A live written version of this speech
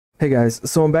Hey guys,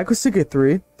 so I'm back with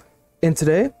CK3, and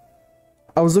today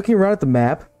I was looking around at the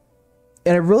map,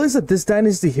 and I realized that this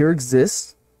dynasty here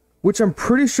exists, which I'm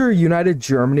pretty sure united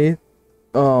Germany,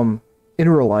 in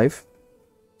real life.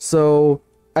 So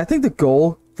I think the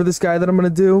goal for this guy that I'm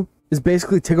gonna do is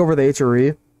basically take over the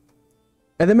HRE,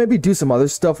 and then maybe do some other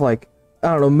stuff like, I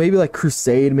don't know, maybe like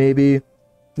crusade, maybe.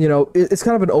 You know, it's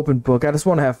kind of an open book. I just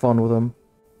want to have fun with him.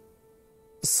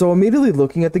 So immediately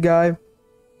looking at the guy,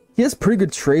 he has pretty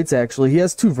good traits, actually. He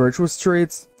has 2 virtuous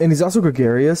traits, and he's also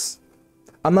gregarious.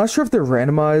 I'm not sure if they're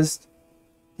randomized.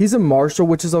 He's a marshal,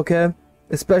 which is okay,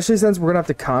 especially since we're going to have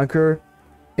to conquer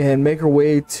and make our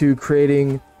way to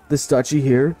creating this duchy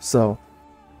here. So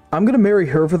I'm going to marry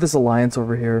her for this alliance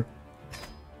over here.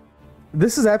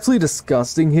 This is absolutely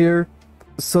disgusting here.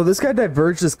 So this guy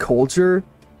diverged his culture,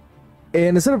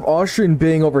 and instead of Austrian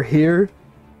being over here,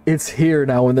 it's here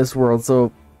now in this world.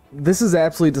 So this is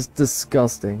absolutely just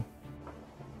disgusting.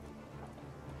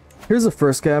 Here's the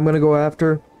first guy I'm going to go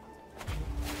after.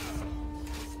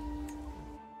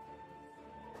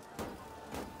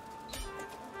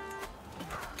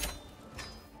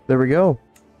 There we go.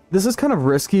 This is kind of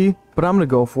risky, but I'm going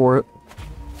to go for it.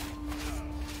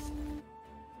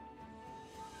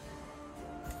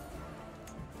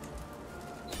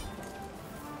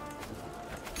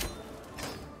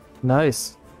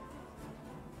 Nice.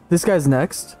 This guy's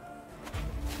next.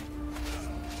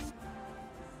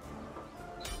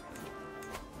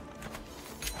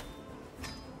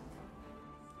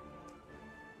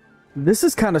 This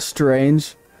is kind of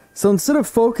strange. So instead of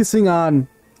focusing on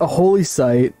a holy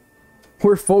site,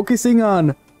 we're focusing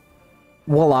on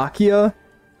Wallachia.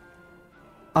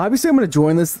 Obviously, I'm going to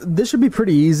join this. This should be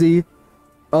pretty easy.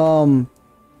 Unless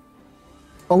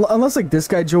like this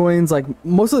guy joins, like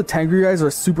most of the Tengri guys are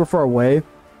super far away.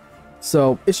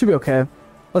 So it should be okay.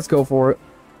 Let's go for it.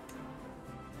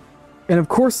 And of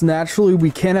course, naturally,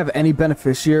 we can't have any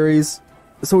beneficiaries.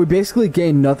 So we basically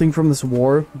gain nothing from this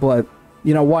war, but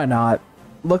you know, why not?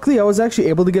 Luckily, I was actually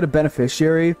able to get a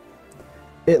beneficiary.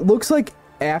 It looks like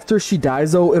after she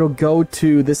dies, though, it'll go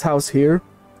to this house here,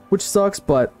 which sucks,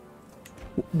 but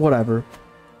whatever.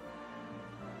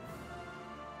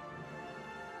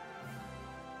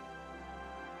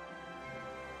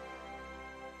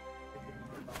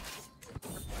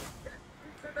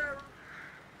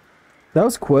 That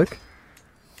was quick.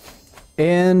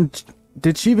 And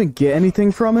did she even get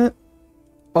anything from it?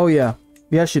 Oh, yeah.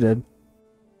 Yeah, she did.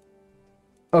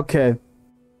 Okay.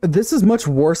 This is much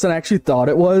worse than I actually thought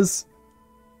it was.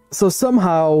 So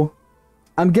somehow,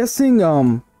 I'm guessing,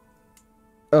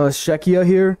 Czechia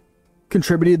here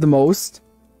contributed the most.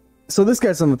 So this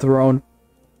guy's on the throne.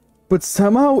 But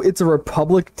somehow it's a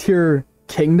Republic tier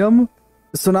kingdom.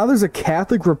 So now there's a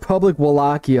Catholic Republic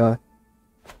Wallachia.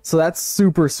 So that's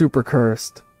super, super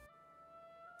cursed.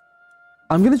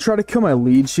 I'm gonna try to kill my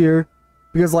liege here,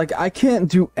 because, like, I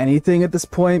can't do anything at this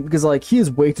point, because, like, he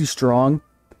is way too strong,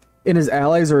 and his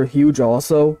allies are huge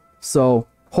also, so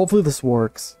hopefully this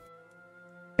works.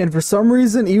 And for some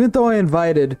reason, even though I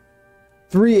invited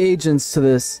 3 agents to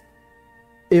this,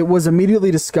 it was immediately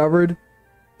discovered,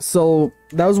 so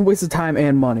that was a waste of time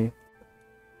and money.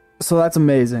 So that's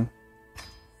amazing.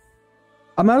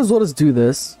 I might as well just do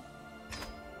this.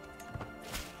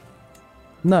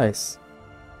 Nice.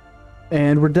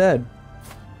 And we're dead.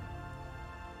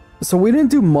 So we didn't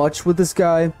do much with this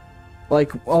guy.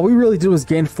 Like, all we really did was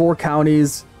gain 4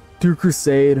 counties, do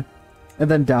crusade, and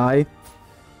then die.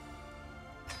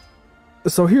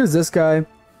 So here's this guy.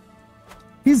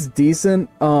 He's decent.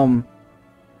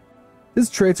 His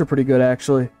traits are pretty good,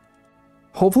 actually.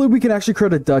 Hopefully we can actually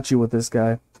create a duchy with this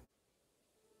guy.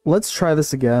 Let's try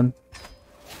this again.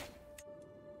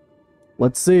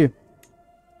 Let's see.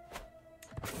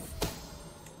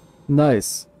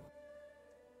 Nice.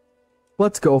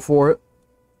 Let's go for it.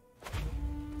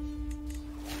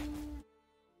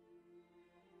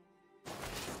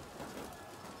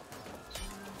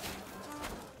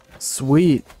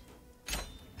 Sweet.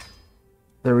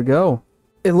 There we go.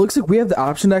 It looks like we have the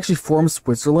option to actually form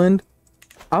Switzerland.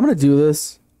 I'm gonna do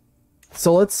this.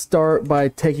 So let's start by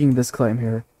taking this claim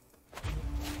here.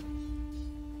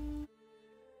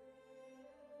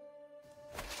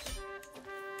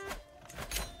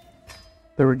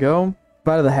 There we go.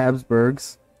 Bye to the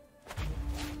Habsburgs.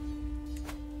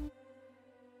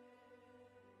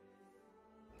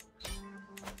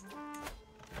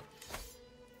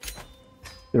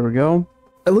 There we go.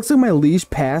 It looks like my liege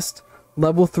passed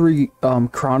level 3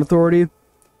 crown authority,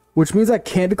 which means I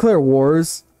can't declare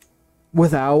wars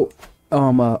without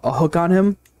a hook on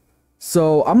him.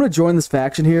 So I'm gonna join this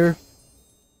faction here,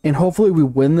 and hopefully we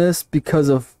win this, because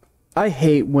of I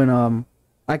hate when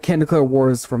I can't declare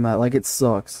wars from that. Like, it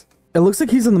sucks. It looks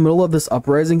like he's in the middle of this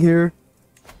uprising here.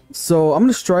 So I'm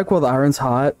gonna strike while the iron's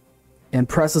hot and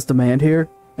press this demand here.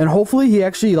 And hopefully he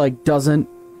actually, like, doesn't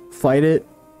fight it,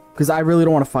 because I really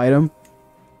don't want to fight him.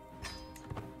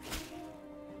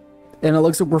 And it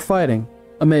looks like we're fighting.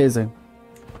 Amazing.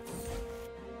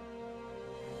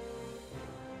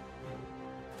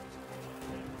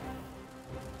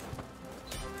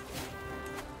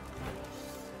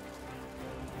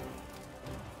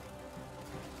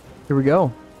 Here we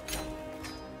go.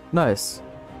 Nice.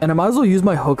 And I might as well use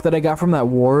my hook that I got from that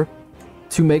war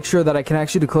to make sure that I can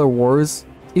actually declare wars.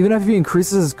 Even if he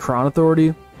increases his crown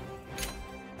authority.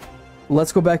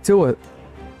 Let's go back to it.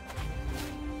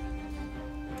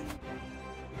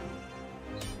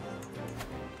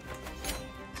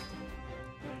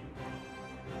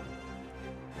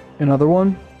 Another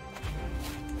one.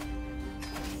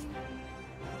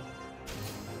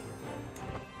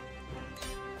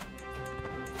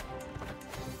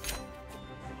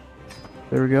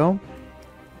 There we go.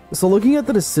 So looking at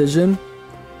the decision,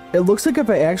 it looks like if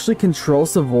I actually control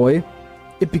Savoy,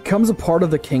 it becomes a part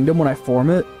of the kingdom when I form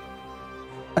it.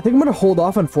 I think I'm going to hold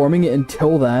off on forming it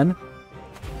until then.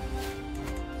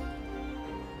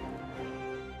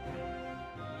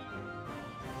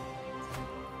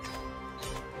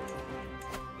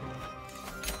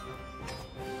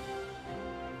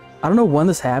 I don't know when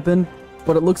this happened,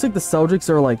 but it looks like the Seljuks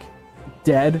are like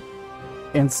dead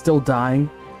and still dying.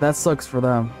 That sucks for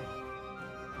them.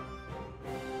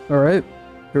 Alright,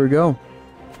 here we go.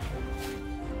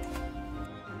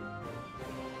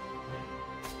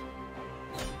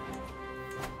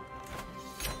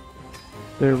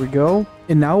 There we go.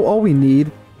 And now all we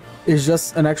need is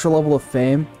just an extra level of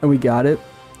fame, and we got it.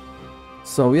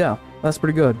 So yeah, that's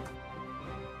pretty good.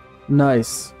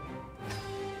 Nice.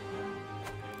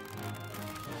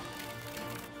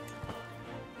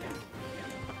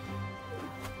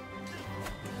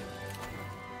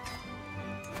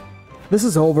 This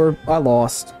is over. I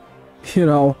lost. You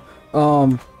know,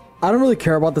 I don't really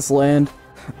care about this land.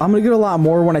 I'm gonna get a lot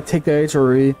more when I take the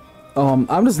HRE.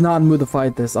 I'm just not in the mood to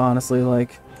fight this, honestly.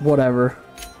 Like, whatever.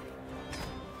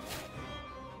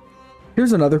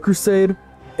 Here's another crusade.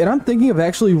 And I'm thinking of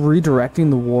actually redirecting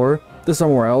the war to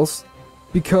somewhere else.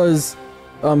 Because,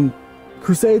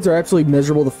 crusades are absolutely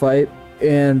miserable to fight.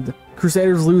 And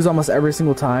crusaders lose almost every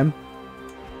single time.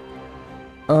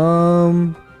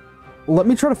 Let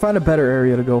me try to find a better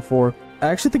area to go for. I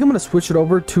actually think I'm going to switch it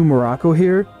over to Morocco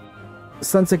here,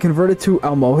 since I converted to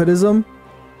Almohadism,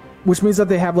 which means that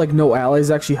they have like no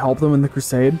allies actually help them in the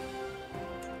crusade.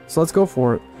 So let's go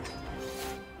for it.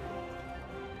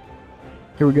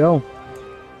 Here we go.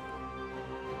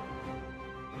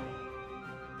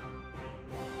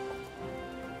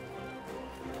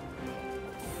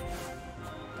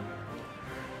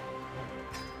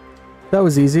 That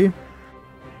was easy.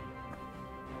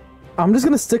 I'm just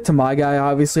going to stick to my guy,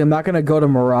 obviously. I'm not going to go to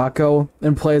Morocco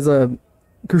and play as a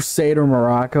Crusader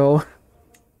Morocco.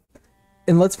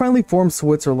 And let's finally form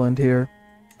Switzerland here.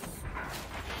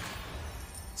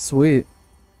 Sweet.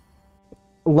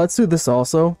 Let's do this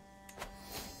also.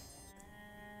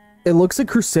 It looks like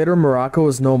Crusader Morocco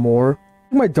is no more.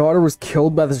 My daughter was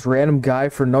killed by this random guy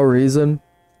for no reason.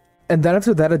 And then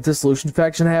after that, a dissolution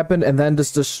faction happened and then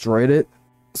just destroyed it.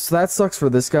 So that sucks for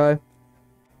this guy.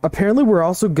 Apparently, we're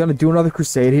also going to do another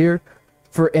crusade here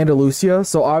for Andalusia,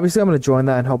 so obviously I'm going to join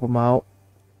that and help him out.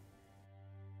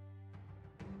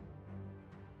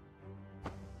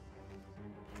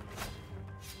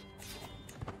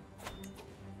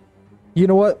 You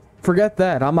know what? Forget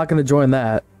that. I'm not going to join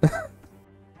that.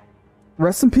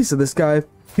 Rest in peace to this guy.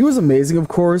 He was amazing, of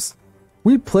course.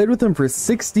 We played with him for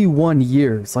 61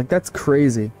 years. Like, that's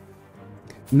crazy.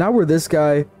 Now we're this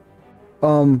guy.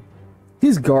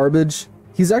 He's garbage.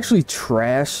 He's actually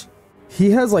trash.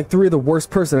 He has like 3 of the worst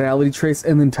personality traits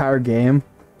in the entire game.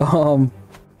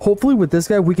 Hopefully with this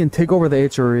guy we can take over the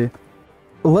HRE.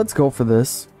 Let's go for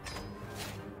this.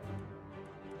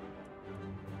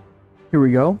 Here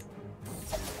we go.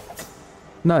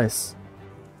 Nice.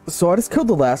 So I just killed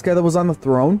the last guy that was on the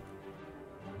throne.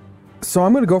 So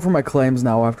I'm gonna go for my claims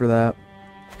now after that.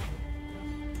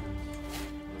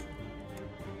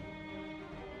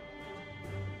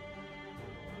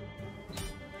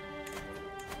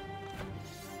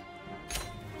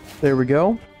 There we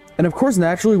go. And of course,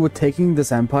 naturally, with taking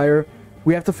this empire,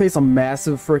 we have to face a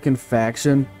massive freaking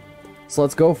faction. So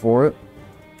let's go for it.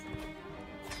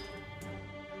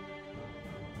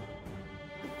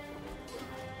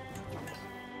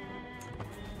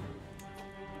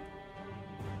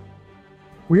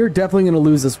 We are definitely going to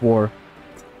lose this war.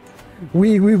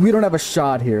 We don't have a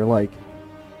shot here, like.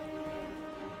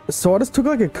 So I just took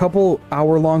like a couple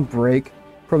hour-long break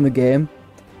from the game,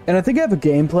 and I think I have a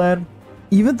game plan.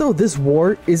 Even though this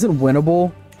war isn't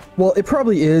winnable, well, it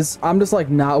probably is. I'm just like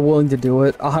not willing to do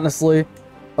it, honestly.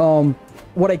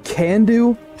 What I can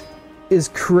do is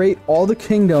create all the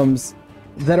kingdoms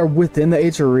that are within the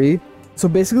HRE. So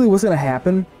basically what's gonna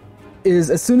happen is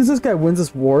as soon as this guy wins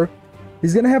this war,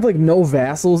 he's gonna have like no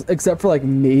vassals except for like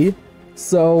me.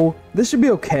 So this should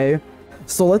be okay.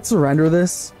 So let's surrender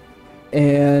this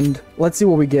and let's see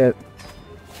what we get.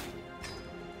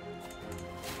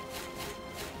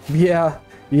 Yeah,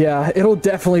 it'll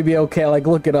definitely be okay. Like,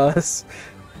 look at us.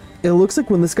 It looks like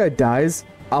when this guy dies,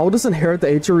 I'll just inherit the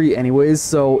HRE anyways,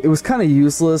 so it was kind of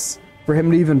useless for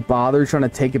him to even bother trying to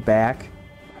take it back.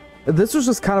 This was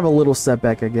just kind of a little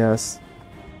setback, I guess.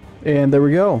 And there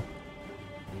we go.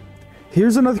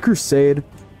 Here's another crusade.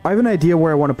 I have an idea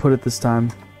where I want to put it this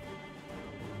time.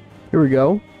 Here we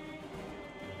go.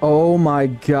 Oh my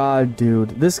god, dude.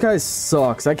 This guy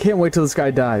sucks. I can't wait till this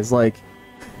guy dies. Like,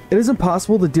 it is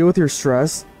impossible to deal with your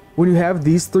stress when you have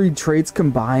these three traits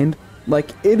combined.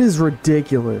 Like, it is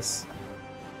ridiculous.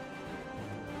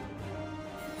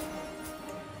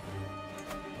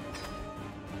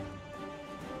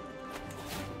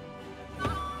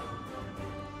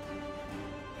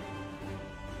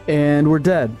 And we're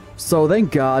dead. So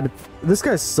thank God. This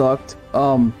guy sucked.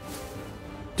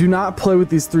 Do not play with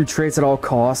these three traits at all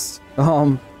costs.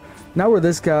 Now we're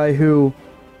this guy who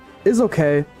is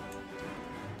okay.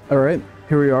 Alright,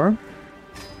 here we are.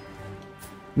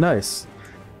 Nice.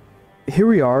 Here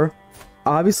we are.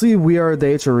 Obviously, we are the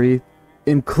HRE,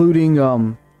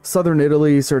 including southern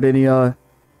Italy, Sardinia,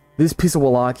 this piece of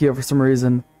Wallachia for some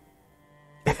reason,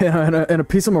 and a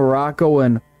piece of Morocco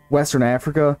and Western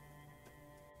Africa.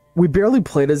 We barely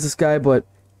played as this guy, but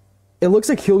it looks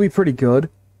like he'll be pretty good.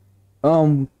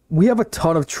 We have a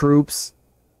ton of troops,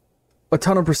 a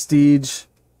ton of prestige,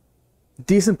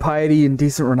 decent piety, and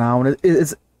decent renown.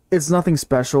 It's nothing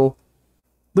special.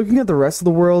 Looking at the rest of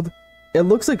the world, it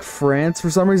looks like France, for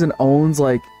some reason, owns,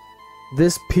 like,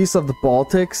 this piece of the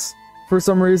Baltics, for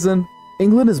some reason.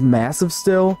 England is massive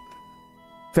still.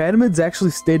 Fatimids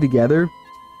actually stay together,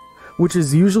 which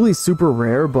is usually super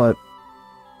rare, but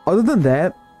other than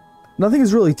that, nothing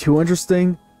is really too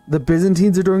interesting. The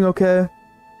Byzantines are doing okay.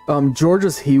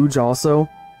 Georgia's huge also.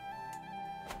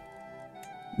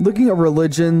 Looking at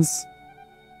religions,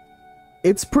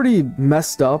 it's pretty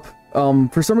messed up.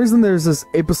 For some reason there's this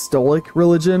apostolic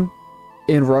religion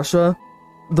in Russia.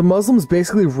 The Muslims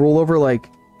basically rule over like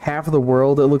half of the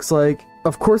world, it looks like.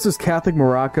 Of course there's Catholic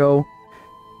Morocco.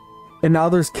 And now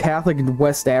there's Catholic in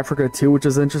West Africa too, which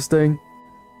is interesting.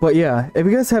 But yeah, if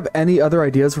you guys have any other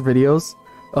ideas for videos,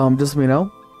 just let me know.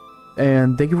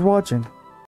 And thank you for watching.